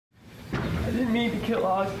didn't mean to kill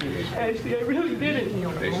Austin. Ashley, I really didn't.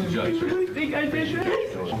 I really think I did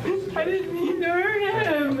that. I didn't mean to hurt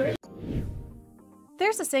him.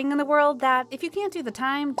 There's a saying in the world that if you can't do the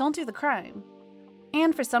time, don't do the crime.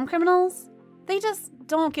 And for some criminals, they just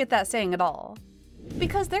don't get that saying at all.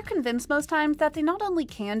 Because they're convinced most times that they not only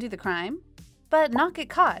can do the crime, but not get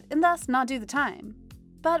caught and thus not do the time.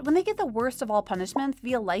 But when they get the worst of all punishments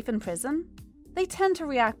via life in prison, they tend to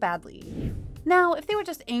react badly. Now, if they were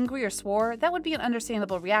just angry or swore, that would be an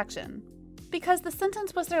understandable reaction, because the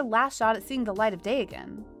sentence was their last shot at seeing the light of day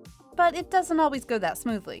again. But it doesn't always go that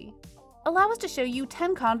smoothly. Allow us to show you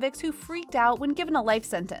 10 convicts who freaked out when given a life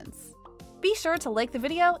sentence. Be sure to like the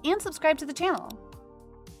video and subscribe to the channel.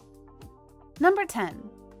 Number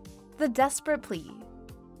 10. The desperate plea.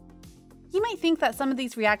 You might think that some of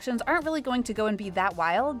these reactions aren't really going to go and be that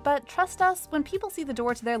wild, but trust us, when people see the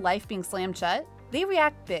door to their life being slammed shut, they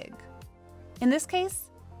react big. In this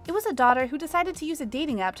case, it was a daughter who decided to use a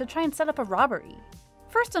dating app to try and set up a robbery.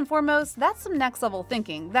 First and foremost, that's some next level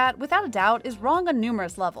thinking that, without a doubt, is wrong on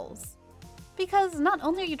numerous levels. Because not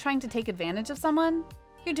only are you trying to take advantage of someone,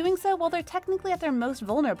 you're doing so while they're technically at their most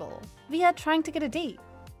vulnerable, via trying to get a date.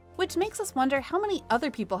 Which makes us wonder how many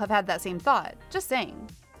other people have had that same thought, just saying.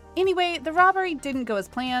 Anyway, the robbery didn't go as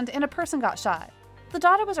planned and a person got shot. The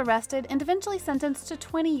daughter was arrested and eventually sentenced to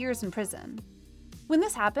 20 years in prison. When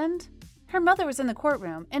this happened, her mother was in the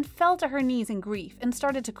courtroom and fell to her knees in grief and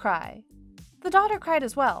started to cry. The daughter cried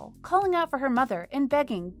as well, calling out for her mother and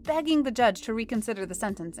begging the judge to reconsider the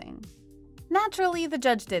sentencing. Naturally, the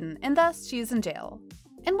judge didn't, and thus she is in jail.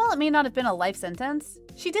 And while it may not have been a life sentence,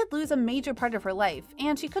 she did lose a major part of her life,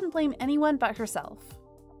 and she couldn't blame anyone but herself.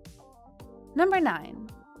 Number 9.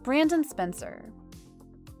 Brandon Spencer.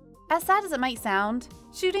 As sad as it might sound,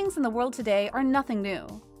 shootings in the world today are nothing new.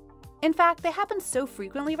 In fact, they happen so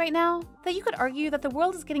frequently right now that you could argue that the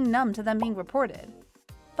world is getting numb to them being reported.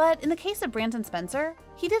 But in the case of Brandon Spencer,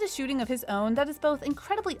 he did a shooting of his own that is both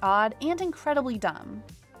incredibly odd and incredibly dumb.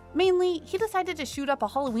 Mainly, he decided to shoot up a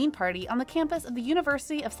Halloween party on the campus of the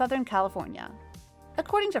University of Southern California.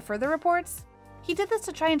 According to further reports, he did this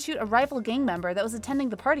to try and shoot a rival gang member that was attending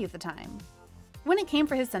the party at the time. When it came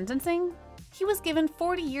for his sentencing, he was given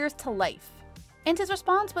 40 years to life, and his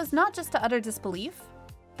response was not just to utter disbelief,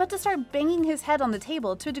 but to start banging his head on the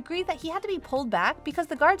table to a degree that he had to be pulled back because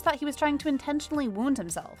the guards thought he was trying to intentionally wound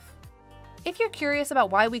himself. If you're curious about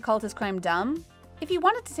why we called his crime dumb, if you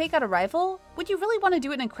wanted to take out a rival, would you really want to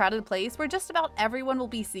do it in a crowded place where just about everyone will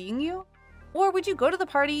be seeing you? Or would you go to the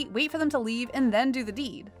party, wait for them to leave, and then do the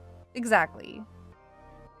deed? Exactly.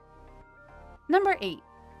 Number 8.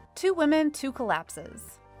 2 women, 2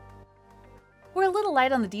 collapses. We're a little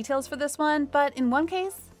light on the details for this one, but in one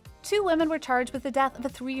case, 2 women were charged with the death of a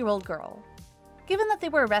 3-year-old girl. Given that they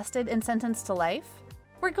were arrested and sentenced to life,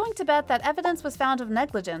 we're going to bet that evidence was found of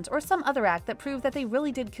negligence or some other act that proved that they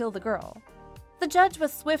really did kill the girl. The judge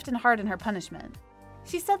was swift and hard in her punishment.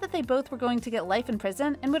 She said that they both were going to get life in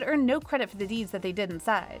prison and would earn no credit for the deeds that they did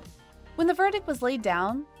inside. When the verdict was laid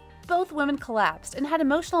down, both women collapsed and had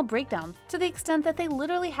emotional breakdowns to the extent that they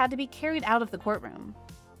literally had to be carried out of the courtroom.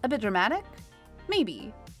 A bit dramatic?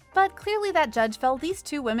 Maybe. But clearly that judge felt these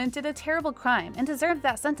 2 women did a terrible crime and deserved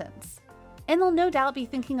that sentence. And they'll no doubt be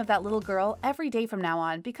thinking of that little girl every day from now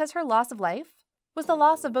on because her loss of life was the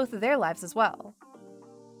loss of both of their lives as well.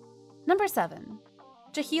 Number 7.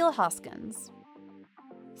 Jaheel Hoskins.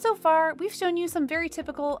 So far, we've shown you some very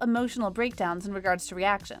typical emotional breakdowns in regards to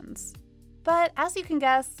reactions. But as you can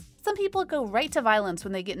guess, some people go right to violence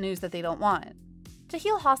when they get news that they don't want.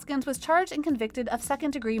 Jaheel Hoskins was charged and convicted of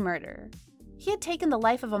second-degree murder. He had taken the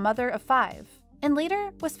life of a mother of 5, and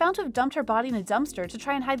later was found to have dumped her body in a dumpster to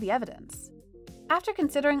try and hide the evidence. After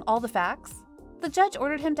considering all the facts, the judge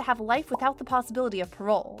ordered him to have life without the possibility of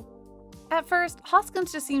parole. At first,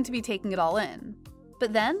 Hoskins just seemed to be taking it all in.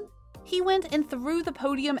 But then, he went and threw the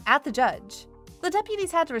podium at the judge. The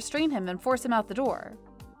deputies had to restrain him and force him out the door.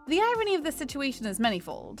 The irony of this situation is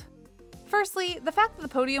manifold. Firstly, the fact that the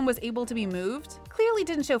podium was able to be moved clearly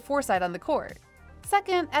didn't show foresight on the court.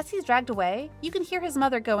 Second, as he's dragged away, you can hear his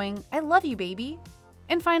mother going, "I love you, baby."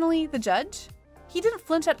 And finally, the judge? He didn't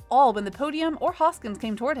flinch at all when the podium or Hoskins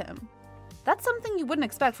came toward him. That's something you wouldn't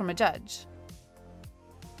expect from a judge.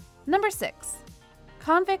 Number 6.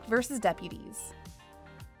 Convict versus deputies.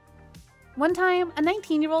 One time, a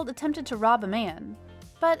 19-year-old attempted to rob a man,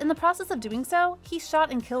 but in the process of doing so, he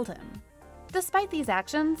shot and killed him. Despite these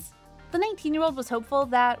actions, the 19-year-old was hopeful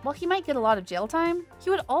that while he might get a lot of jail time, he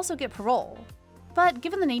would also get parole. But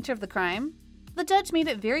given the nature of the crime, the judge made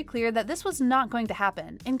it very clear that this was not going to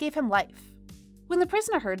happen and gave him life. When the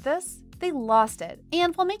prisoner heard this, They lost it,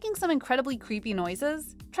 and while making some incredibly creepy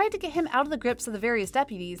noises, tried to get him out of the grips of the various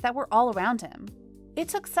deputies that were all around him. It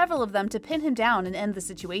took several of them to pin him down and end the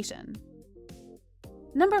situation.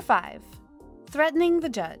 Number 5. Threatening the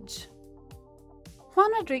judge.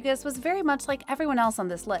 Juan Rodriguez was very much like everyone else on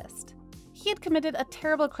this list. He had committed a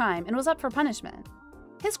terrible crime and was up for punishment.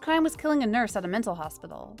 His crime was killing a nurse at a mental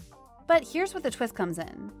hospital. But here's where the twist comes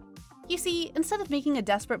in. You see, instead of making a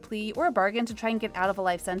desperate plea or a bargain to try and get out of a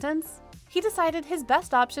life sentence, he decided his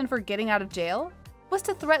best option for getting out of jail was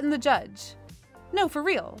to threaten the judge. No, for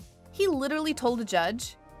real. He literally told the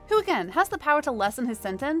judge, who again has the power to lessen his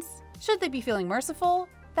sentence, should they be feeling merciful,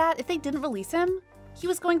 that if they didn't release him, he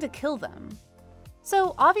was going to kill them.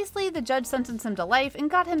 So obviously the judge sentenced him to life and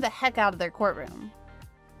got him the heck out of their courtroom.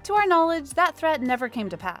 To our knowledge, that threat never came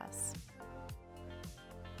to pass.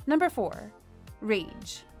 Number 4.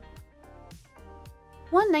 Rage.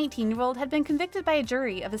 One 19-year-old had been convicted by a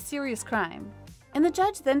jury of a serious crime, and the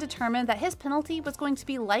judge then determined that his penalty was going to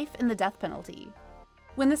be life in the death penalty.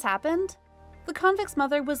 When this happened, the convict's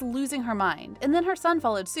mother was losing her mind, and then her son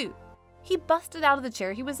followed suit. He busted out of the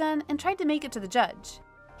chair he was in and tried to make it to the judge.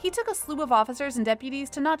 He took a slew of officers and deputies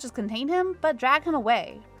to not just contain him, but drag him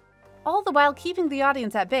away. All the while keeping the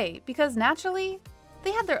audience at bay, because naturally,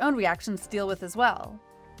 they had their own reactions to deal with as well.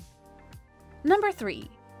 Number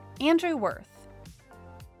 3. Andrew Worth.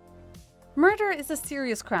 Murder is a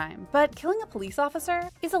serious crime, but killing a police officer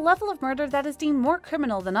is a level of murder that is deemed more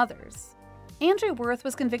criminal than others. Andrew Worth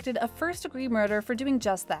was convicted of first-degree murder for doing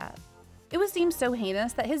just that. It was deemed so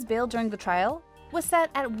heinous that his bail during the trial was set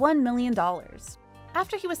at $1 million.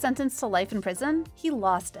 After he was sentenced to life in prison, he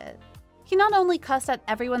lost it. He not only cussed at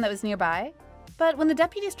everyone that was nearby, but when the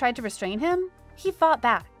deputies tried to restrain him, he fought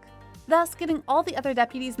back, thus getting all the other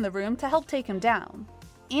deputies in the room to help take him down.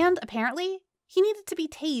 And apparently, he needed to be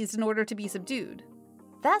tased in order to be subdued.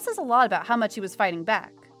 That says a lot about how much he was fighting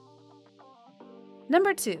back.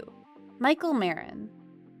 Number 2. Michael Marin.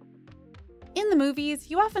 In the movies,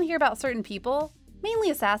 you often hear about certain people, mainly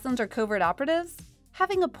assassins or covert operatives,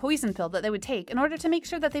 having a poison pill that they would take in order to make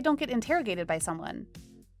sure that they don't get interrogated by someone.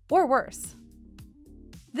 Or worse.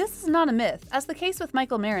 This is not a myth, as the case with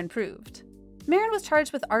Michael Marin proved. Marin was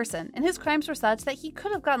charged with arson, and his crimes were such that he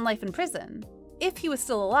could have gotten life in prison, if he was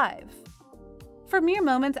still alive. For mere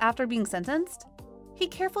moments after being sentenced, he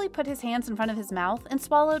carefully put his hands in front of his mouth and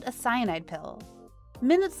swallowed a cyanide pill.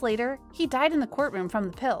 Minutes later, he died in the courtroom from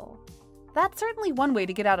the pill. That's certainly one way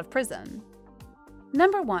to get out of prison.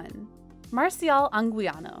 Number 1. Marcial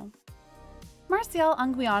Anguiano. Marcial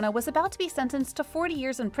Anguiano was about to be sentenced to 40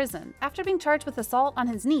 years in prison after being charged with assault on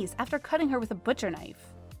his niece after cutting her with a butcher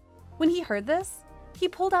knife. When he heard this, he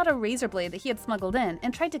pulled out a razor blade that he had smuggled in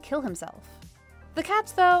and tried to kill himself. The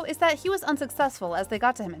catch, though, is that he was unsuccessful as they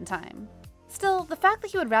got to him in time. Still, the fact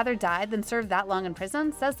that he would rather die than serve that long in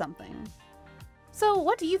prison says something. So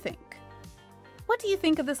what do you think? What do you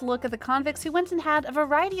think of this look at the convicts who went and had a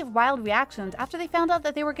variety of wild reactions after they found out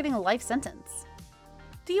that they were getting a life sentence?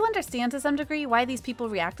 Do you understand to some degree why these people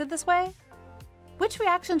reacted this way? Which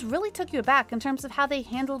reactions really took you aback in terms of how they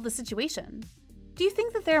handled the situation? Do you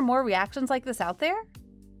think that there are more reactions like this out there?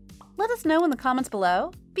 Let us know in the comments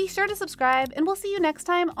below. Be sure to subscribe, and we'll see you next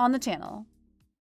time on the channel.